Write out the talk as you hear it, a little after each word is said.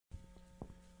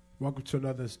Welcome to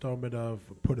another installment of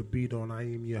Put a Beat On. I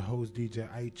am your host, DJ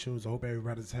iChunez. I hope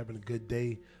everybody's having a good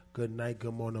day, good night,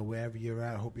 good morning, wherever you're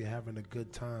at. I hope you're having a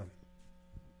good time.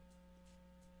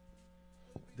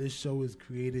 This show is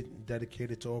created and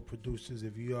dedicated to all producers.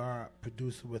 If you are a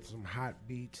producer with some hot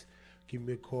beats, give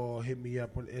me a call, hit me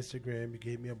up on Instagram. You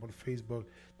can hit me up on Facebook.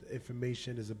 The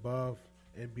information is above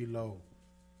and below.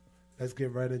 Let's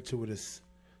get right into this.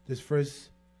 This first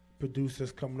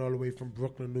producer's coming all the way from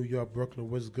Brooklyn, New York. Brooklyn,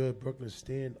 what's good? Brooklyn,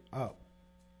 stand up.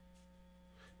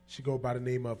 She go by the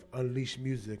name of Unleash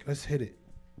Music. Let's hit it.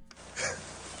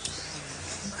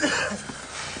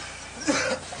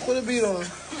 Put a beat on.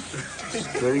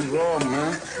 Straight raw,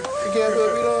 man. You can't put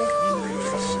a beat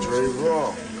on? Straight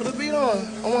raw. Put a beat on.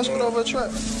 I want to spit over a track.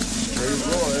 Straight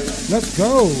raw, eh? Let's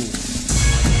go.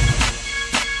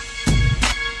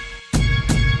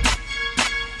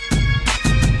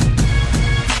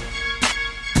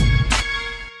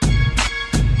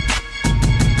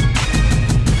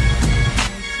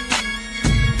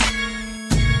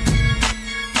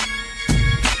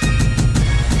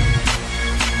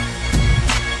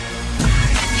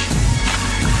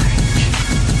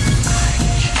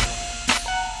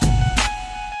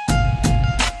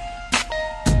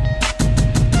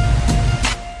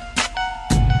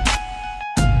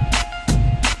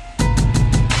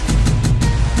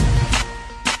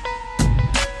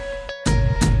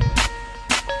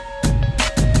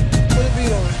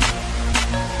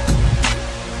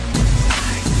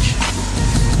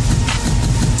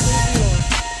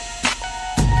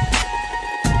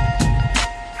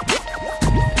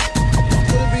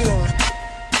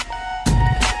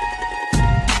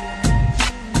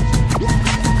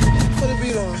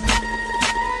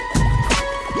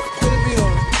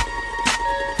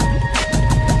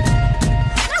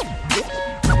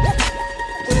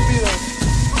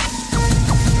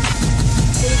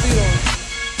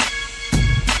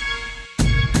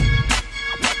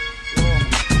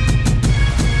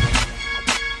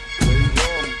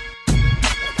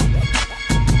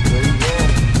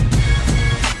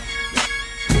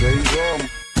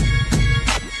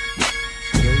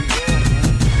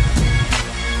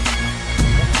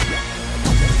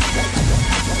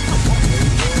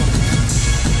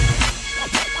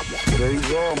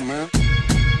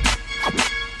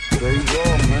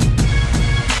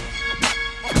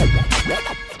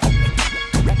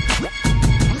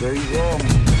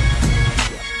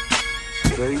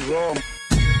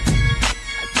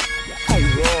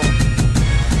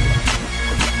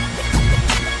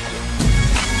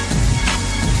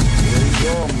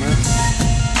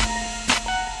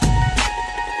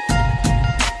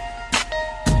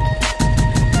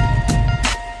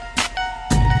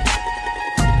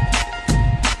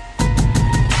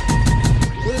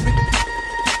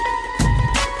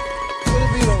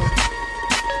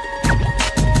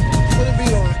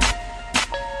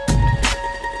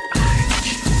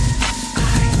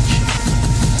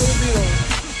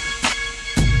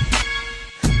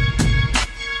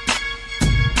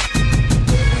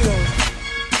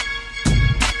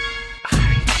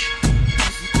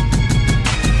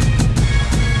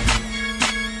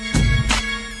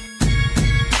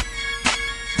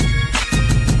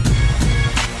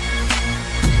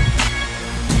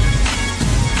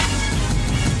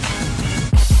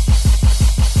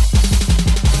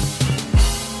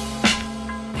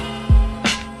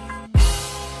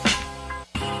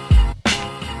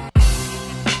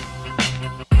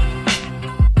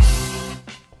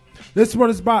 This one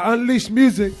is by Unleash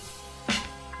Music.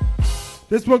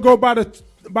 This one go by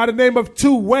the name of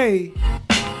Two Way.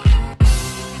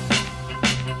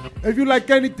 If you like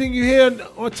anything you hear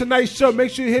on tonight's show, make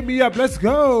sure you hit me up. Let's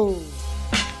go.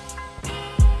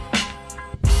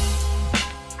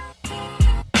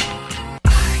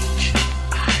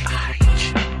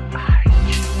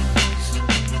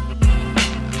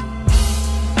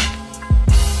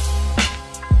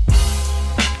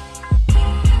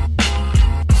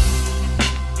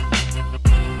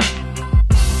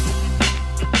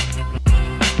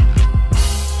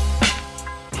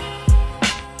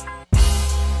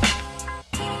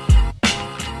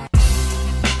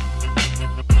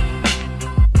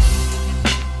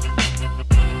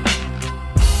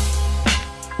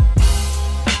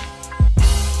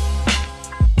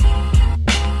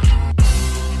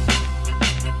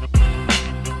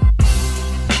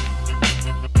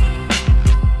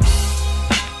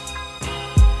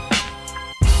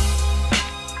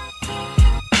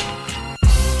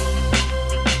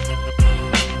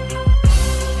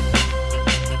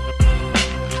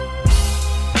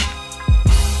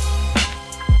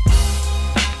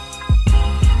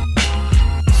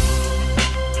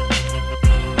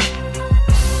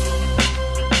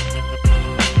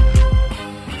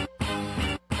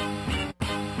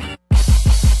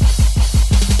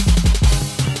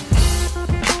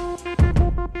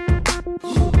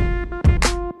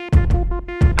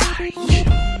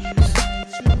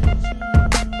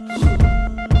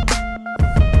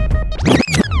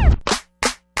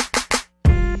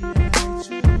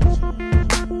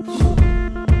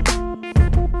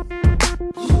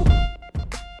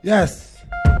 Yes.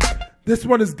 This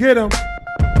one is Get 'Em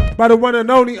by the one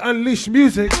and only Unleashed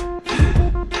Music.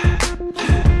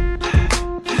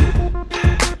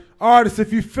 Artists,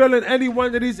 if you're feeling any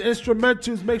one of these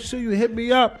instrumentals, make sure you hit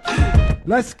me up.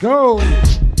 Let's go.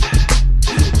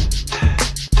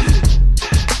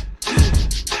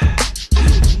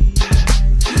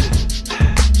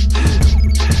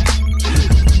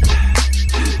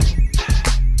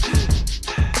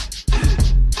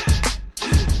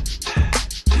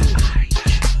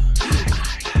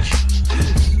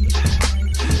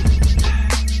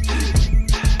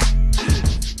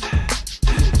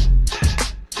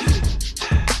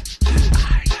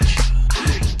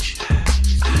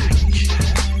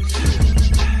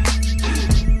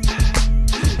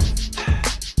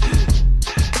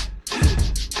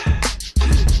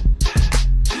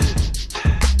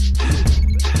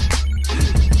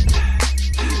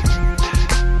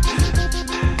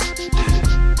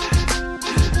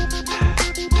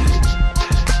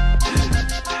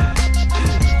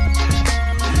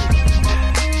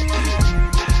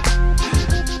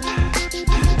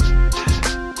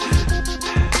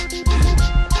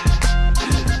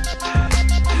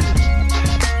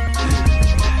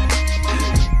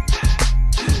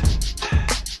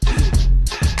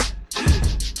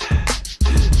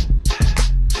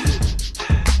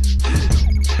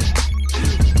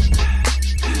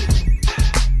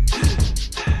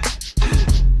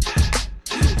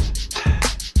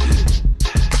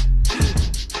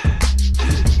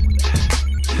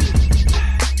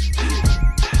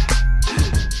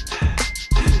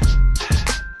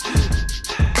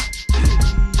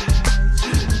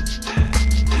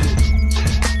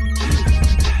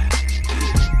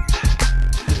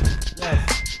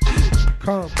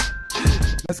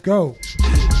 Go.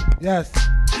 Yes.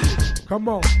 Come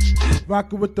on.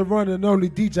 Rockin' with the one and only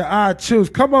DJ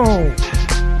iChunez. Come on.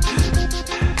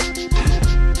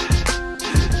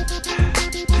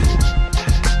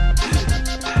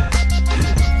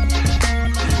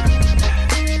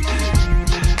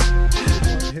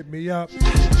 Hit me up.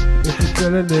 If you're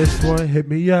feeling this one, hit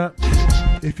me up.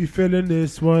 If you're feeling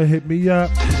this one, hit me up.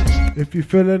 If you're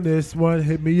feeling this one,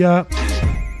 hit me up.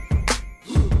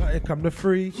 It come to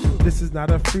free. This is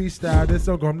not a freestyle. This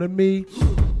don't come to me.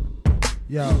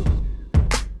 Yo.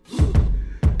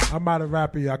 I'm out of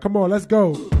rapping, y'all. Come on, let's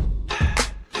go.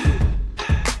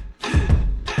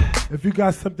 If you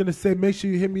got something to say, make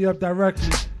sure you hit me up directly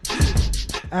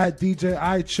at DJ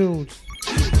iChunez.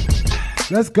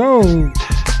 Let's go.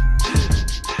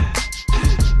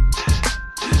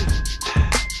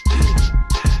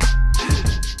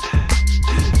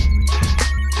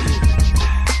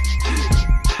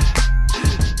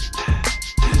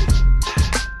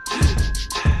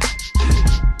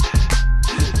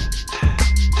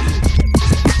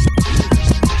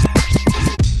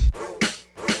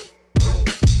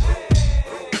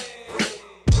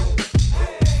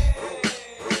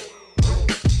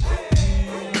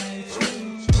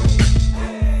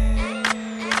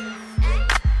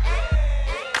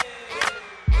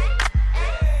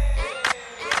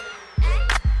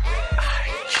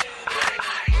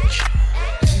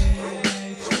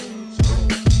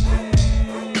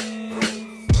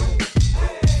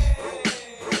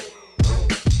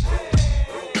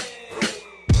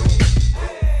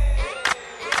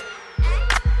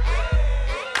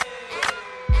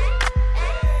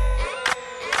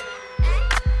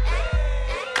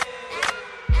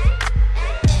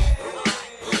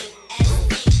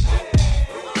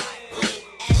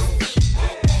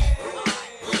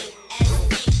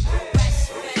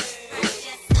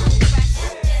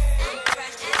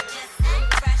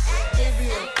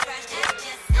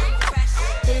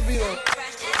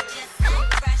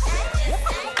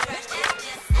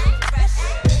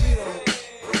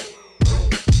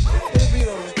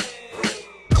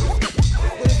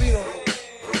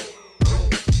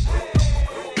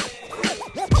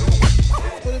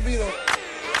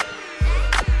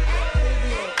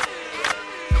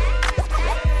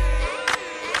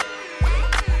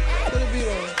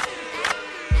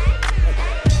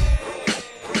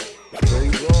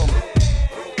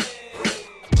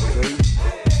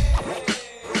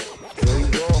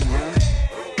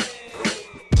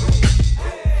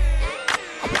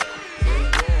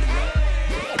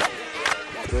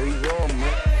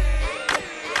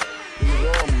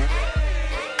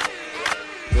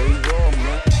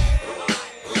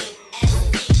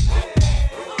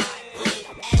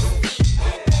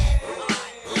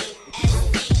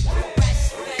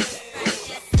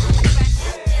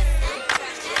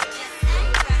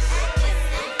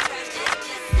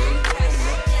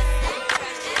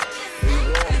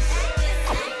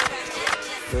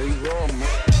 Very raw,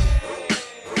 man.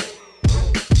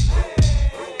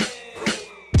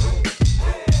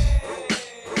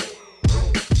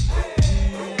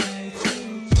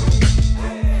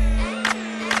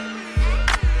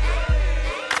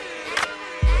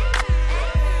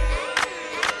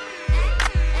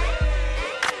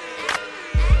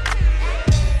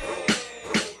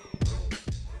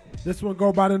 This one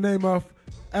go by the name of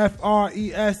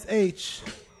Fresh,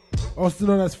 also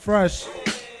known as Fresh,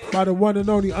 by the one and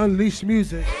only Unleashed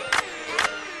Music.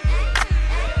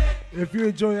 If you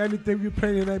enjoy anything we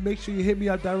play tonight, make sure you hit me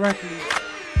up directly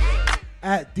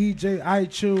at DJ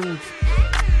iChunez.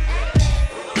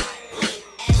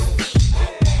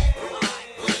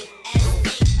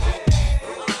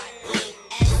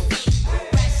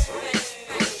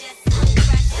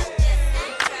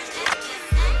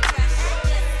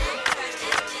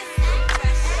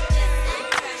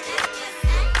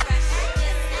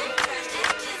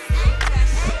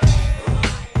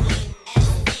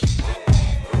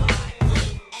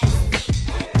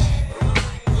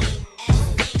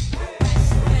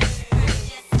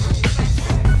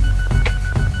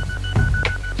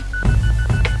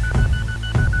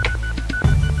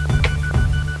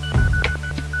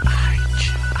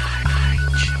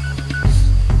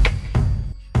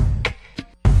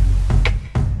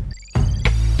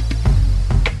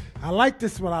 I like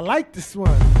this one. I like this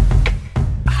one.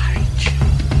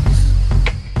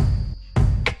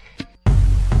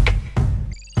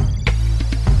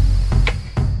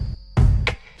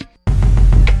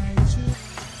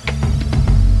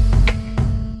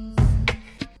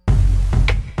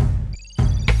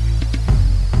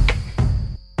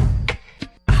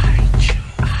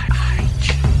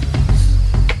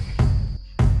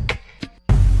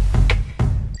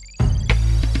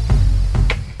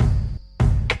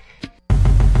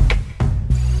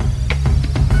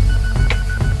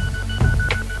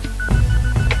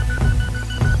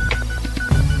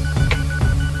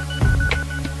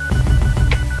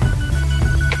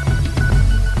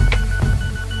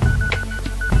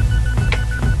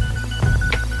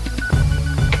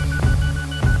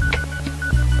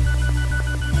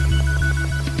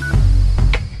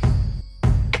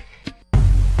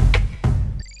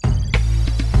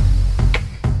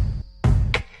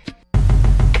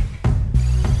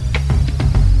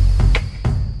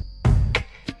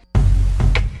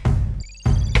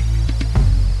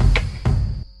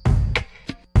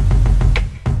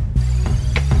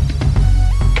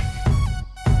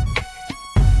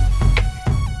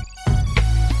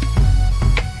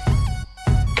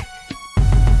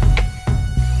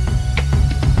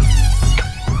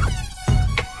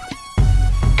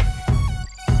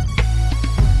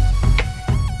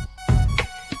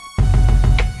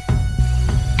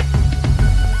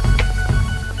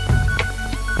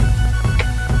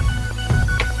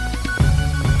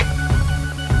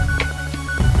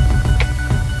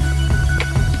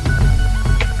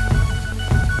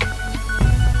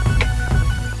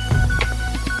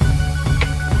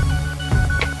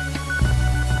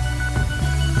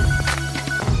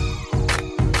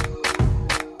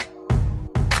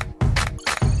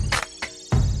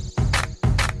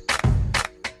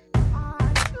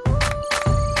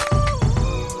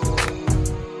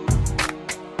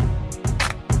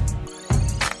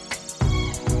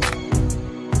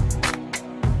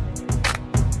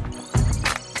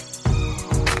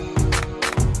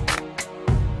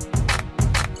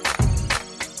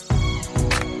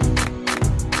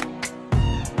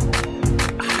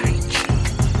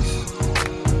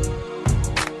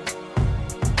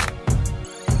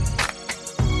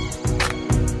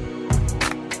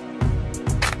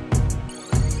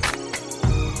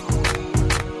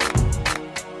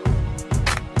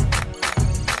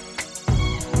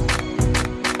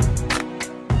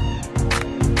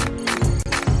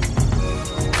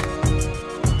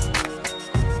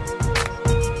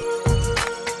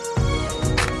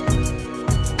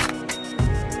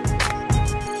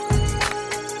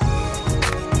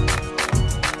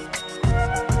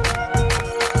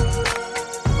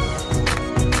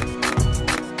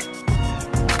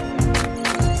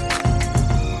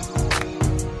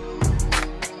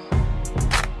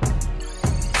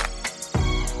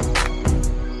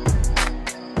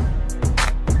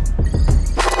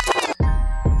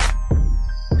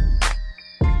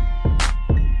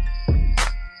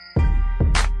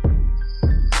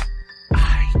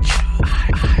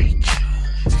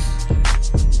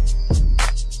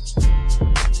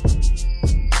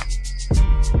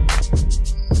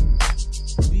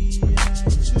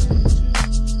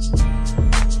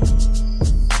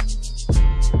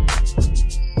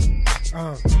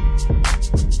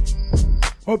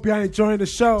 Hope y'all enjoying the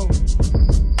show.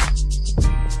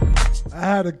 I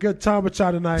had a good time with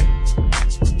y'all tonight.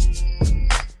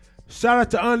 Shout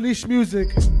out to Unleashed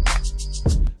Music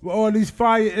with all these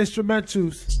fire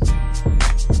instrumentals.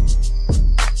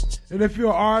 And if you're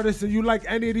an artist and you like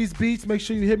any of these beats, make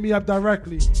sure you hit me up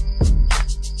directly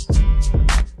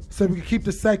so we can keep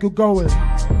the cycle going.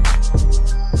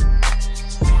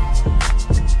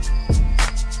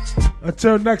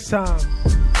 Until next time,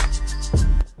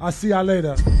 I'll see y'all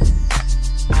later.